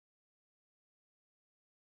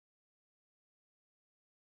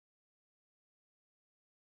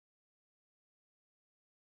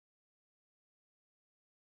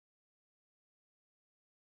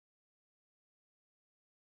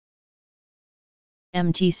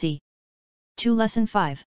MTC. 2 Lesson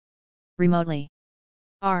 5. Remotely.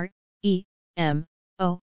 R-E-M-O-T-E-L-Y.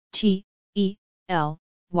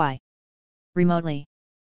 Remotely.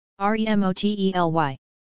 R-E-M-O-T-E-L-Y.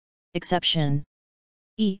 Exception.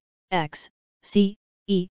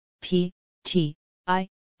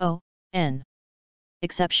 E-X-C-E-P-T-I-O-N.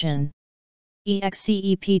 Exception.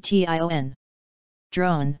 E-X-C-E-P-T-I-O-N.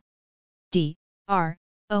 Drone. D-R-O-N-E.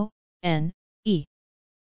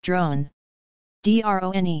 Drone.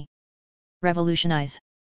 D-R-O-N-E. Revolutionize.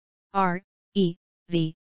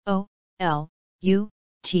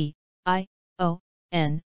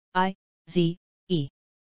 R-E-V-O-L-U-T-I-O-N-I-Z-E.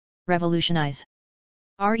 Revolutionize.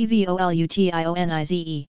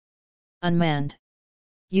 R-E-V-O-L-U-T-I-O-N-I-Z-E. Unmanned.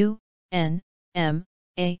 U-N-M-A-N-N-E-D.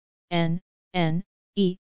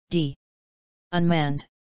 Unmanned.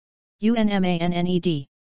 U-N-M-A-N-N-E-D.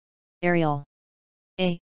 Aerial.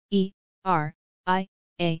 A-E-R-I-A-L.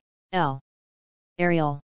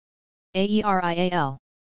 Aerial. A-E-R-I-A-L.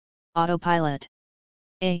 Autopilot.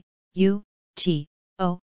 A-U-T-O-P-I-L-O-T.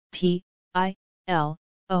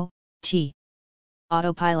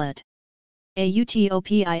 Autopilot.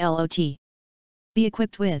 A-U-T-O-P-I-L-O-T. Be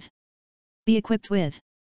equipped with. Be equipped with.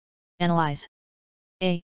 Analyze.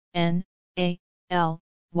 A-N-A-L-Y-Z-E.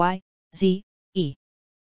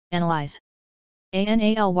 Analyze.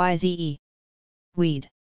 A-N-A-L-Y-Z-E. Weed.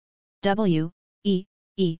 W-E-E-D.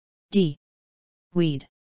 Weed.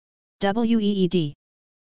 W-E-E-D.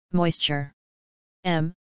 Moisture.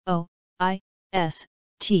 M-O-I-S-T-U-R-E.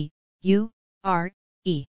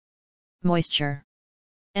 Moisture.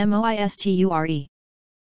 M-O-I-S-T-U-R-E.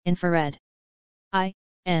 Infrared.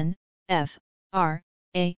 I-N-F-R-A-R-E-D.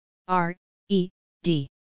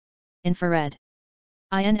 Infrared.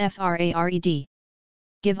 I-N-F-R-A-R-E-D.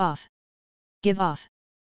 Give off. Give off.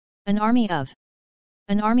 An army of.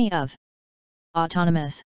 An army of.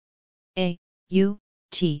 Autonomous.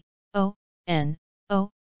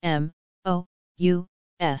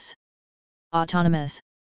 A-U-T-O-N-O-M-O-U-S. Autonomous.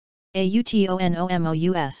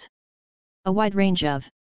 A-U-T-O-N-O-M-O-U-S. A wide range of.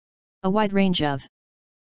 A wide range of.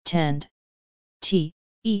 Tend.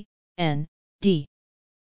 T-E-N-D.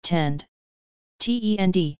 Tend.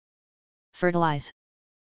 T-E-N-D. Fertilize.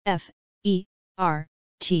 F-E-R-T-I-L-I-Z-E.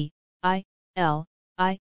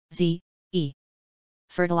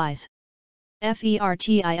 Fertilize.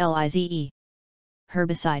 F-E-R-T-I-L-I-Z-E.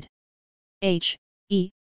 Herbicide.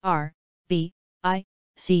 H-E-R-B-I-C-I-D-E.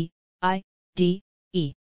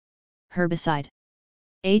 Herbicide.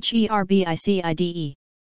 H-E-R-B-I-C-I-D-E.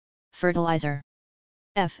 Fertilizer.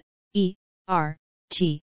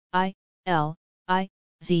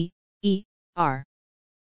 F-E-R-T-I-L-I-Z-E-R.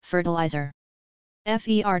 Fertilizer.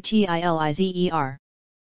 F-E-R-T-I-L-I-Z-E-R.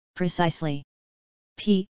 Precisely.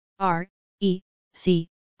 P-R-E-C-I-S-E-L-Y.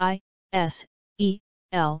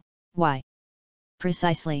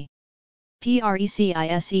 Precisely.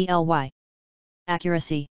 P-R-E-C-I-S-E-L-Y.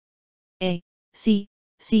 Accuracy. A-C-C-U-R-A-C-Y.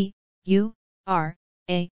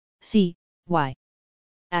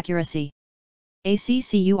 Accuracy.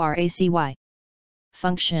 A-C-C-U-R-A-C-Y.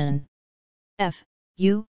 Function.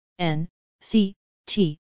 F-U-N-C-T-I-O-N.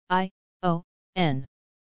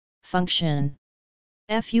 Function.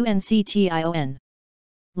 F-U-N-C-T-I-O-N.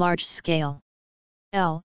 Large scale.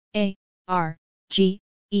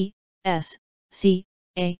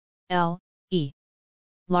 L-A-R-G-E-S-C-A-L-E.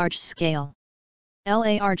 Large scale.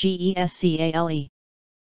 L-A-R-G-E-S-C-A-L-E.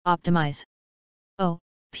 Optimize.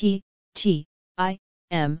 O-P-T-I-M-I-Z-E.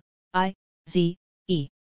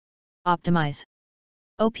 Optimize.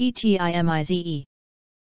 O-P-T-I-M-I-Z-E.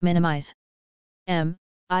 Minimize. M-I-N-I-M-I-Z-E.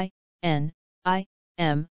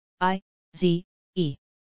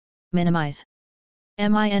 Minimize.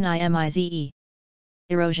 M-I-N-I-M-I-Z-E.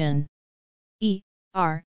 Erosion.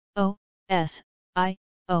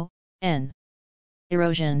 E-R-O-S-I-O-N.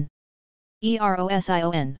 Erosion.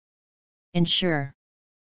 E-R-O-S-I-O-N. Ensure.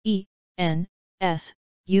 E-N-S-U-R-E.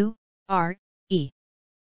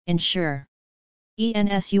 Ensure.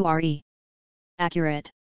 E-N-S-U-R-E.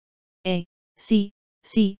 Accurate. A-C-C-U-R-A-T-E.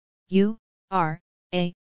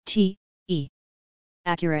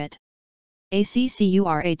 Accurate.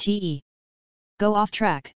 A-C-C-U-R-A-T-E. Go off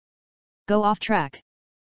track. Go off track.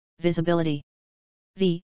 Visibility.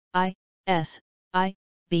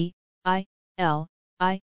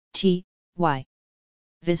 V-I-S-I-B-I-L-I-T-Y.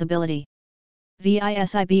 Visibility.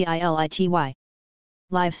 V-I-S-I-B-I-L-I-T-Y.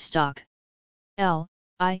 Livestock.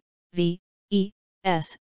 L-I-V-E-S-T-O-C-K.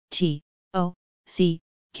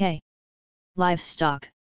 Livestock.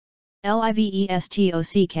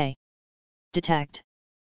 L-I-V-E-S-T-O-C-K. Detect.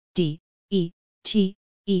 D-E-T-E-C-T.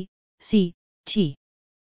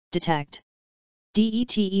 Detect.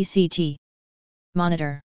 D-E-T-E-C-T.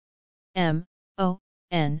 Monitor. M-O-N-I-T-O-R. O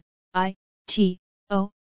N I T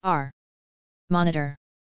O R. Monitor.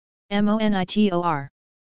 MONITOR.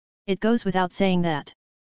 It goes without saying that.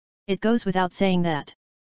 It goes without saying that.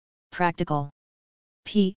 Practical.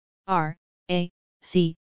 P R A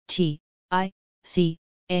C T I C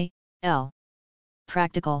A L.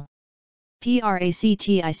 Practical.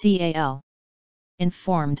 PRACTICAL.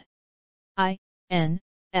 Informed. INFORMED.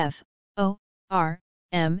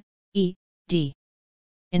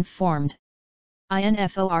 Informed.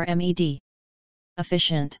 INFORMED.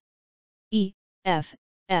 Efficient. EFFICIENT.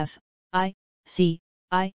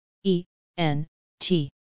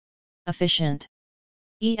 Efficient.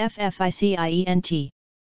 EFFICIENT.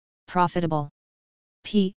 Profitable.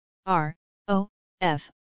 PROFITABLE.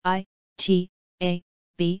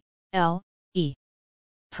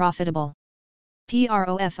 Profitable.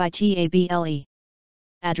 PROFITABLE.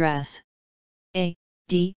 Address.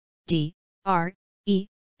 ADDRESS.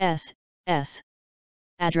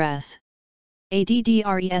 Address.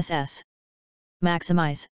 ADDRESS.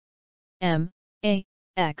 Maximize.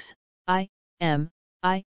 MAXIMIZE.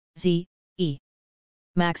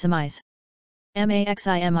 Maximize.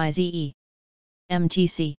 MAXIMIZE.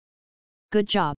 MTC. Good job.